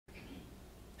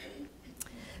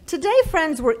Today,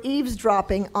 friends, we're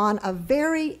eavesdropping on a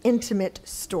very intimate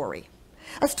story.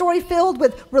 A story filled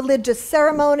with religious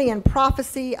ceremony and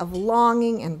prophecy of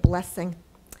longing and blessing.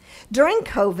 During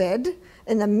COVID,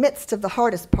 in the midst of the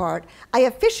hardest part, I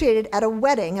officiated at a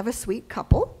wedding of a sweet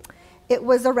couple. It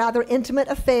was a rather intimate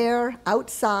affair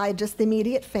outside just the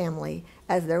immediate family,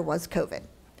 as there was COVID.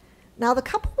 Now, the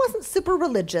couple wasn't super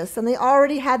religious, and they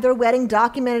already had their wedding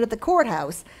documented at the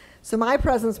courthouse, so my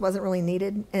presence wasn't really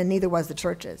needed, and neither was the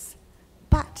church's.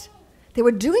 But they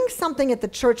were doing something at the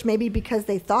church maybe because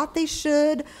they thought they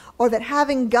should, or that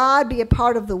having God be a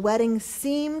part of the wedding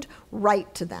seemed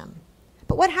right to them.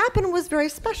 But what happened was very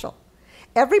special.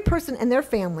 Every person in their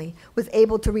family was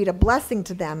able to read a blessing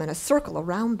to them in a circle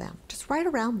around them, just right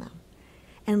around them.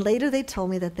 And later they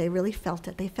told me that they really felt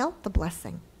it. They felt the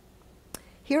blessing.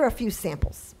 Here are a few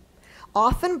samples.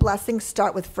 Often blessings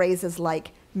start with phrases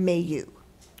like, may you.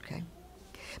 Okay?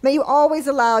 May you always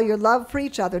allow your love for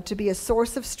each other to be a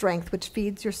source of strength which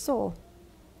feeds your soul.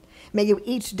 May you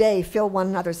each day fill one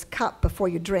another's cup before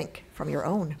you drink from your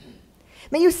own.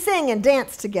 May you sing and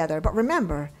dance together, but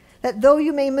remember that though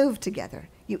you may move together,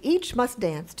 you each must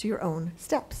dance to your own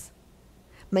steps.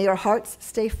 May your hearts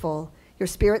stay full, your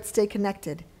spirits stay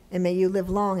connected, and may you live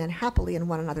long and happily in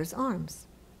one another's arms.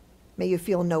 May you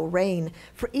feel no rain,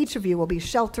 for each of you will be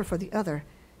shelter for the other.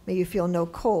 May you feel no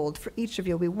cold, for each of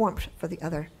you will be warmth for the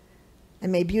other.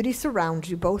 And may beauty surround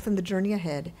you both in the journey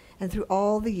ahead and through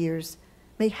all the years.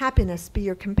 May happiness be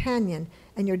your companion,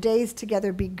 and your days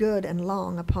together be good and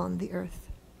long upon the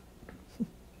earth.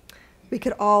 We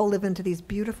could all live into these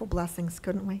beautiful blessings,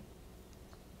 couldn't we?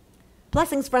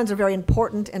 Blessings, friends, are very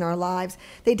important in our lives.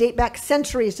 They date back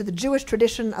centuries to the Jewish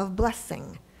tradition of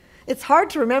blessing. It's hard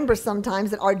to remember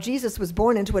sometimes that our Jesus was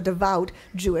born into a devout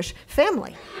Jewish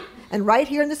family. And right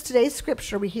here in this today's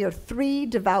scripture, we hear 3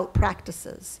 devout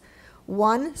practices.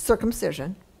 1,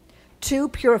 circumcision. 2,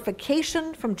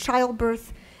 purification from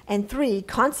childbirth. And 3,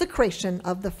 consecration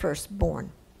of the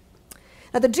firstborn.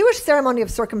 Now, the Jewish ceremony of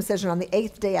circumcision on the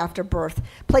 8th day after birth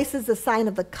places the sign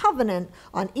of the covenant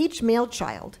on each male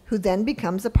child, who then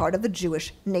becomes a part of the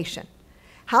Jewish nation.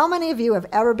 How many of you have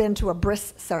ever been to a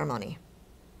bris ceremony?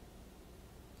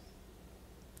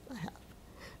 I have.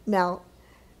 Now,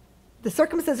 the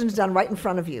circumcision is done right in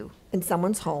front of you in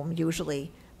someone's home,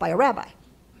 usually by a rabbi.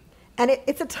 And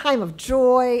it's a time of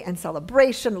joy and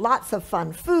celebration, lots of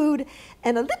fun food,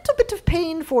 and a little bit of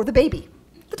pain for the baby.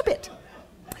 A little bit.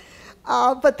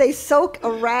 But they soak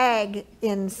a rag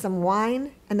in some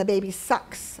wine, and the baby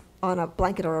sucks on a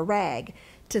blanket or a rag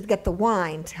to get the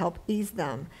wine to help ease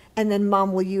them. And then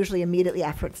mom will usually immediately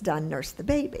after it's done nurse the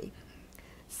baby.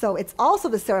 So it's also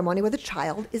the ceremony where the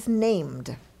child is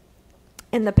named.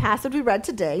 In the passage we read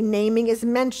today, naming is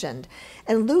mentioned.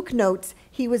 And Luke notes,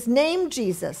 he was named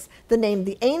Jesus, the name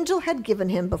the angel had given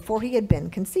him before he had been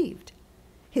conceived.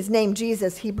 His name,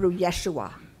 Jesus, Hebrew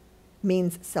Yeshua,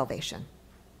 means salvation.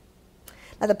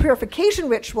 Now, the purification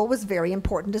ritual was very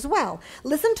important as well.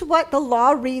 Listen to what the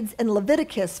law reads in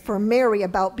Leviticus for Mary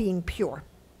about being pure.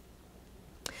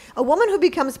 A woman who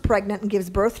becomes pregnant and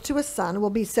gives birth to a son will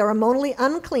be ceremonially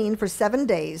unclean for 7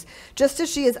 days, just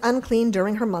as she is unclean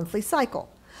during her monthly cycle.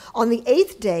 On the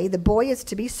 8th day, the boy is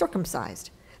to be circumcised.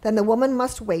 Then the woman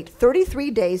must wait 33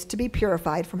 days to be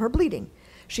purified from her bleeding.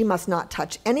 She must not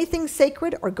touch anything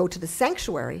sacred or go to the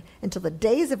sanctuary until the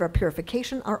days of her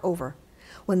purification are over.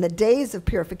 When the days of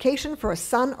purification for a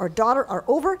son or daughter are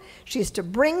over, she is to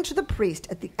bring to the priest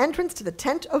at the entrance to the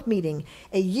tent of meeting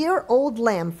a year-old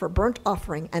lamb for burnt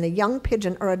offering and a young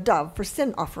pigeon or a dove for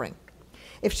sin offering.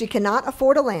 If she cannot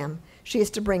afford a lamb, she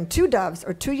is to bring 2 doves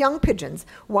or 2 young pigeons,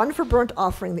 one for burnt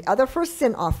offering, the other for a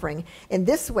sin offering. In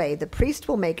this way, the priest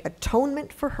will make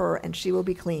atonement for her and she will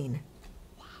be clean.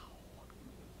 Wow.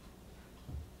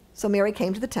 So Mary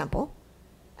came to the temple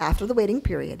after the waiting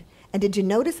period. And did you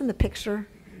notice in the picture,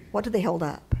 what did they hold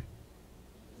up?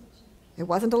 It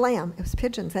wasn't a lamb, it was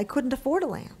pigeons. They couldn't afford a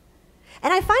lamb.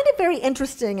 And I find it very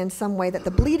interesting in some way that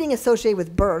the bleeding associated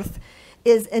with birth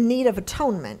is in need of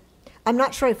atonement. I'm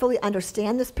not sure I fully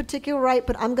understand this particular rite,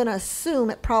 but I'm going to assume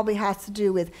it probably has to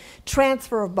do with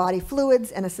transfer of body fluids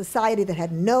in a society that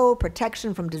had no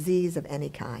protection from disease of any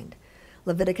kind.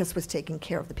 Leviticus was taking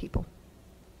care of the people.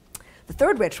 The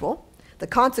third ritual, the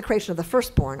consecration of the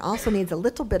firstborn, also needs a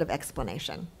little bit of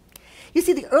explanation. You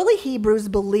see, the early Hebrews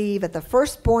believed that the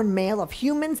firstborn male of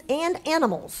humans and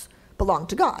animals belonged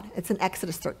to God. It's in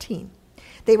Exodus 13.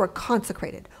 They were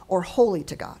consecrated or holy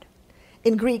to God.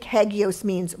 In Greek, hagios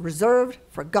means reserved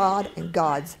for God and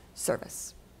God's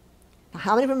service. Now,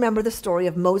 how many remember the story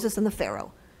of Moses and the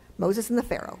Pharaoh? Moses and the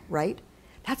Pharaoh, right?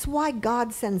 That's why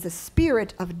God sends a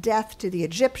spirit of death to the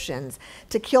Egyptians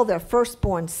to kill their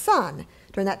firstborn son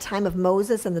during that time of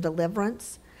Moses and the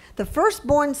deliverance. The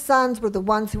firstborn sons were the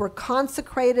ones who were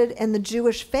consecrated in the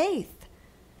Jewish faith.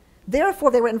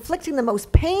 Therefore, they were inflicting the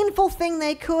most painful thing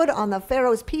they could on the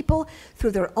Pharaoh's people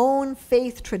through their own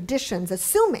faith traditions,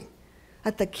 assuming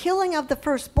that the killing of the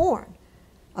firstborn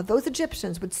of those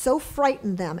Egyptians would so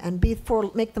frighten them and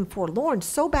make them forlorn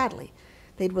so badly,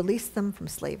 they'd release them from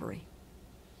slavery.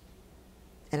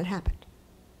 And it happened.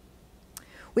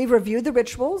 We've reviewed the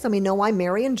rituals, and we know why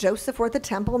Mary and Joseph were at the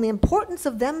temple and the importance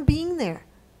of them being there.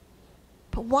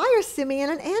 But why are Simeon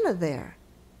and Anna there?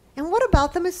 And what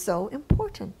about them is so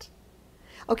important?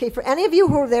 Okay, for any of you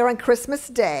who were there on Christmas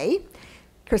Day,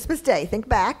 think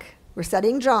back. We're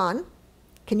studying John.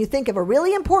 Can you think of a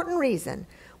really important reason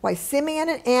why Simeon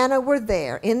and Anna were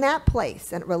there in that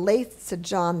place, and it relates to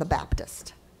John the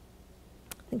Baptist?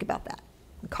 Think about that.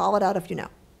 And call it out if you know.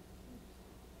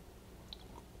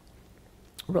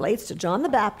 It relates to John the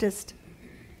Baptist.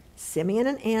 Simeon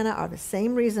and Anna are the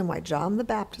same reason why John the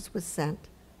Baptist was sent.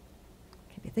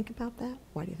 Can you think about that?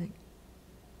 Why do you think?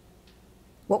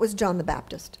 What was John the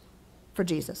Baptist for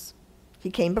Jesus? He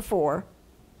came before.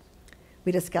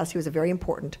 We discussed he was a very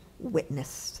important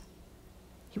witness.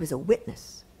 He was a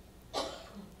witness.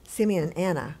 Simeon and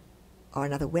Anna are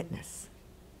another witness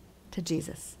to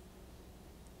Jesus.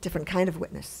 Different kind of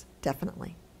witness,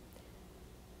 definitely.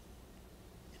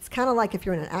 It's kind of like if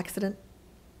you're in an accident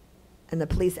and the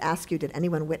police ask you, did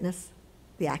anyone witness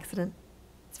the accident?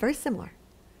 It's very similar.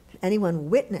 Did anyone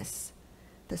witness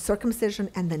the circumcision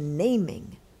and the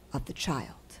naming of the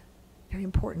child? Very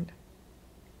important.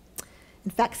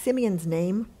 In fact, Simeon's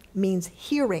name means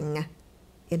hearing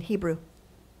in Hebrew.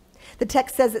 The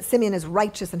text says that Simeon is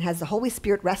righteous and has the Holy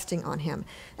Spirit resting on him.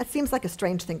 That seems like a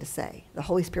strange thing to say, the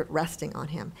Holy Spirit resting on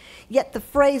him. Yet the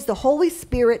phrase, the Holy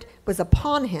Spirit was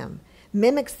upon him,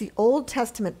 mimics the Old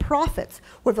Testament prophets,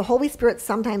 where the Holy Spirit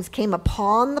sometimes came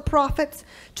upon the prophets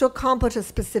to accomplish a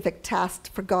specific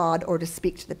task for God or to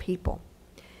speak to the people.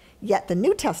 Yet the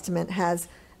New Testament has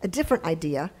a different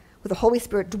idea, with the Holy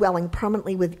Spirit dwelling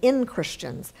permanently within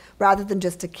Christians, rather than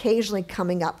just occasionally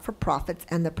coming up for prophets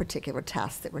and the particular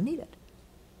tasks that were needed.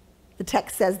 The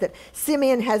text says that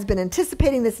Simeon has been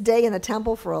anticipating this day in the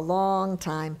temple for a long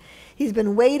time. He's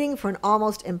been waiting for an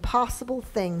almost impossible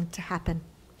thing to happen,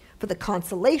 for the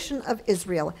consolation of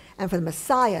Israel and for the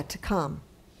Messiah to come.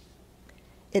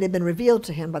 It had been revealed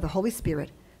to him by the Holy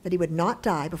Spirit that he would not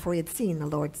die before he had seen the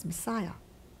Lord's Messiah.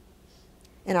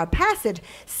 In our passage,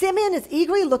 Simeon is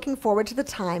eagerly looking forward to the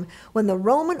time when the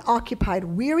Roman-occupied,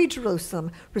 weary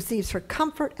Jerusalem receives her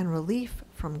comfort and relief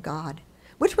from God,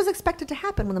 which was expected to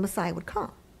happen when the Messiah would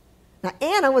come. Now,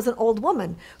 Anna was an old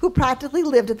woman who practically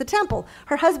lived at the temple.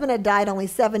 Her husband had died only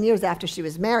 7 years after she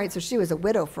was married, so she was a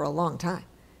widow for a long time.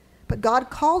 But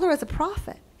God called her as a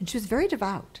prophet, and she was very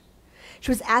devout. She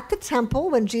was at the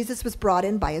temple when Jesus was brought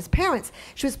in by his parents.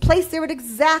 She was placed there at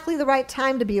exactly the right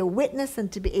time to be a witness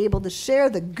and to be able to share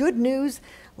the good news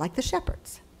like the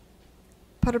shepherds.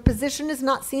 But her position is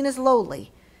not seen as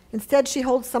lowly. Instead, she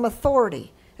holds some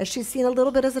authority, as she's seen a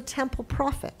little bit as a temple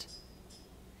prophet.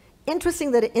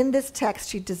 Interesting that in this text,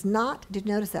 she does not, did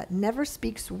you notice that, never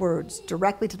speaks words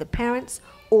directly to the parents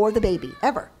or the baby,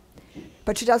 ever.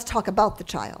 But she does talk about the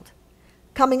child.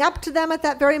 Coming up to them at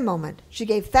that very moment, she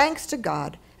gave thanks to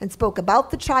God and spoke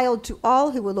about the child to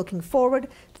all who were looking forward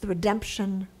to the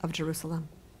redemption of Jerusalem.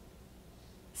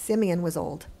 Simeon was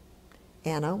old.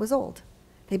 Anna was old.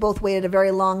 They both waited a very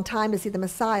long time to see the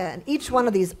Messiah, and each one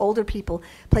of these older people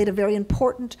played a very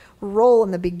important role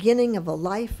in the beginning of the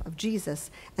life of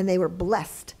Jesus, and they were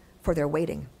blessed for their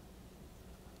waiting.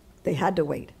 They had to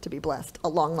wait to be blessed a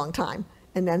long, long time,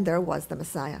 and then there was the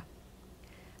Messiah.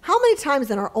 How many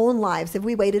times in our own lives have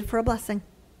we waited for a blessing?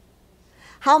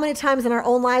 How many times in our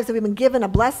own lives have we been given a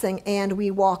blessing and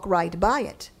we walk right by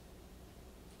it?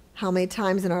 How many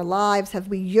times in our lives have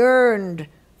we yearned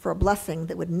for a blessing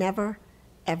that would never,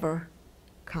 ever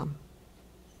come?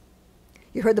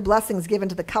 You heard the blessings given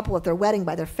to the couple at their wedding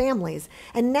by their families,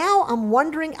 and now I'm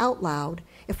wondering out loud,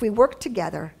 if we work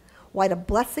together, what a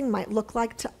blessing might look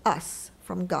like to us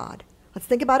from God. Let's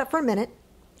think about it for a minute.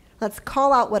 Let's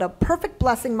call out what a perfect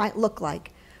blessing might look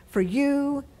like for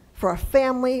you, for a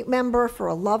family member, for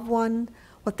a loved one,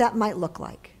 what that might look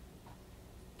like.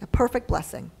 A perfect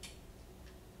blessing.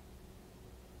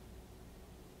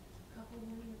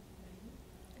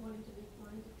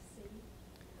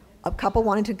 A couple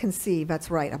wanting to conceive, that's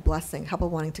right, a blessing. A couple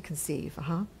wanting to conceive,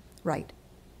 right.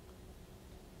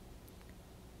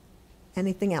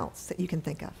 Anything else that you can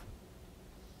think of?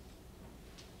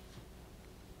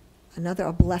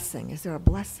 A blessing. Is there a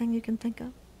blessing you can think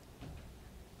of?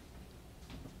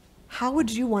 How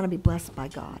would you want to be blessed by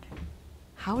God?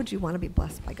 How would you want to be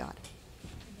blessed by God?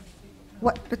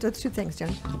 What? Those two things,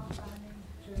 Jenny.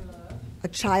 A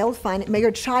child find, may your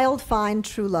child find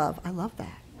true love. I love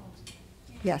that.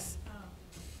 Yes.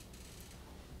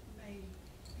 May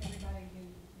everybody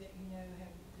that you know have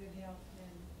good health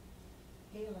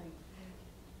and healing.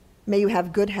 May you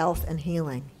have good health and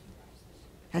healing.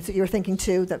 That's what you're thinking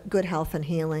too, that good health and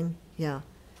healing. Yeah.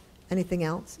 Anything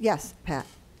else? Yes, Pat.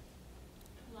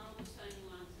 Along the same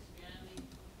lines as Gabby,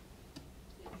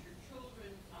 that your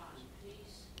children find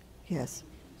peace. Yes.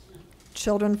 And content.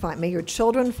 Children find, may your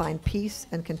children find peace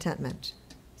and contentment.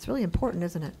 It's really important,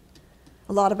 isn't it?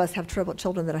 A lot of us have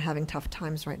children that are having tough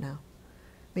times right now.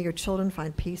 May your children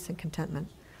find peace and contentment.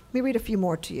 Let me read a few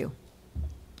more to you.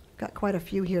 Got quite a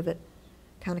few here that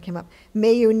kind of came up.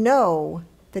 May you know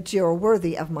that you are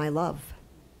worthy of my love.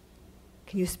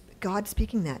 Can you, God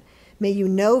speaking that? May you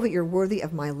know that you're worthy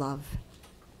of my love.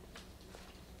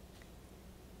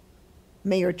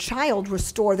 May your child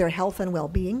restore their health and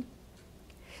well-being.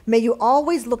 May you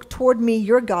always look toward me,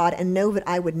 your God, and know that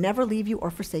I would never leave you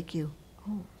or forsake you.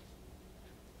 Oh.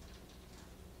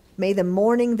 May the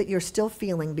mourning that you're still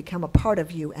feeling become a part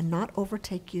of you and not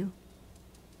overtake you.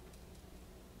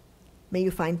 May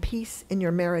you find peace in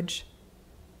your marriage.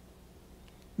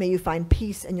 May you find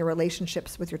peace in your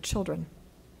relationships with your children.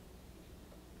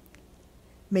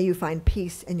 May you find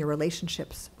peace in your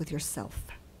relationships with yourself.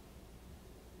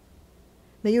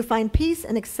 May you find peace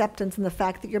and acceptance in the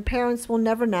fact that your parents will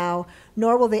never now,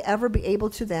 nor will they ever be able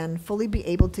to then, fully be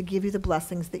able to give you the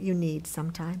blessings that you need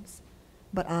sometimes.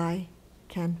 But I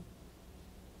can.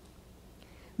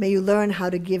 May you learn how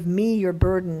to give me your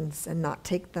burdens and not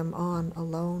take them on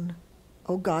alone.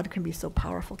 Oh, God can be so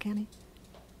powerful, can he?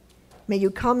 May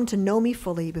you come to know me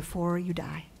fully before you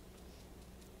die.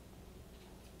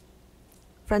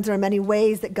 Friends, there are many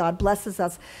ways that God blesses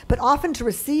us, but often to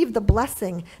receive the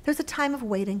blessing, there's a time of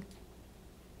waiting.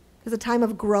 There's a time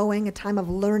of growing, a time of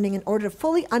learning in order to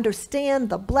fully understand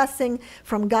the blessing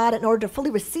from God, in order to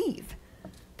fully receive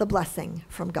the blessing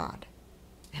from God.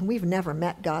 And we've never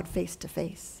met God face to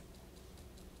face.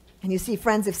 And you see,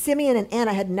 friends, if Simeon and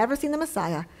Anna had never seen the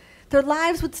Messiah, their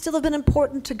lives would still have been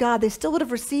important to God. They still would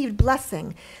have received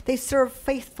blessing. They served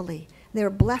faithfully. They were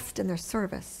blessed in their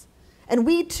service. And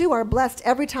we too are blessed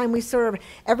every time we serve,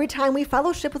 every time we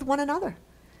fellowship with one another,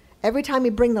 every time we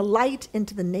bring the light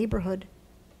into the neighborhood,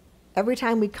 every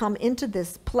time we come into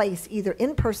this place, either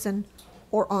in person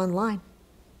or online,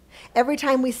 every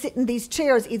time we sit in these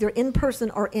chairs, either in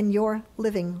person or in your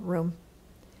living room,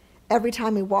 every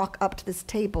time we walk up to this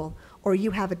table or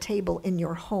you have a table in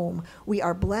your home, we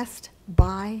are blessed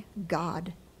by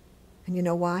God. And you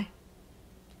know why?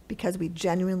 Because we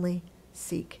genuinely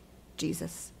seek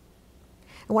Jesus.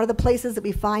 And one of the places that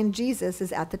we find Jesus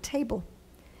is at the table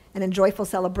and in joyful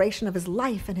celebration of his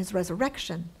life and his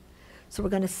resurrection. So we're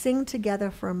going to sing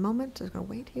together for a moment. I'm going to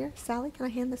wait here. Sally, can I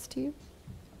hand this to you?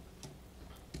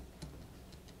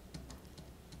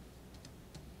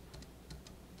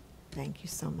 Thank you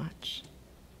so much.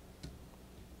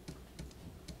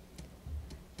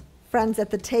 Friends, at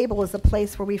the table is a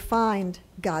place where we find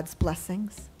God's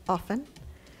blessings often.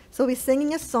 So we'll be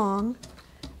singing a song.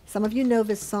 Some of you know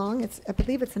this song. I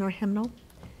believe it's in our hymnal.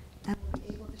 And we'll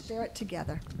be able to share it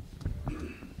together.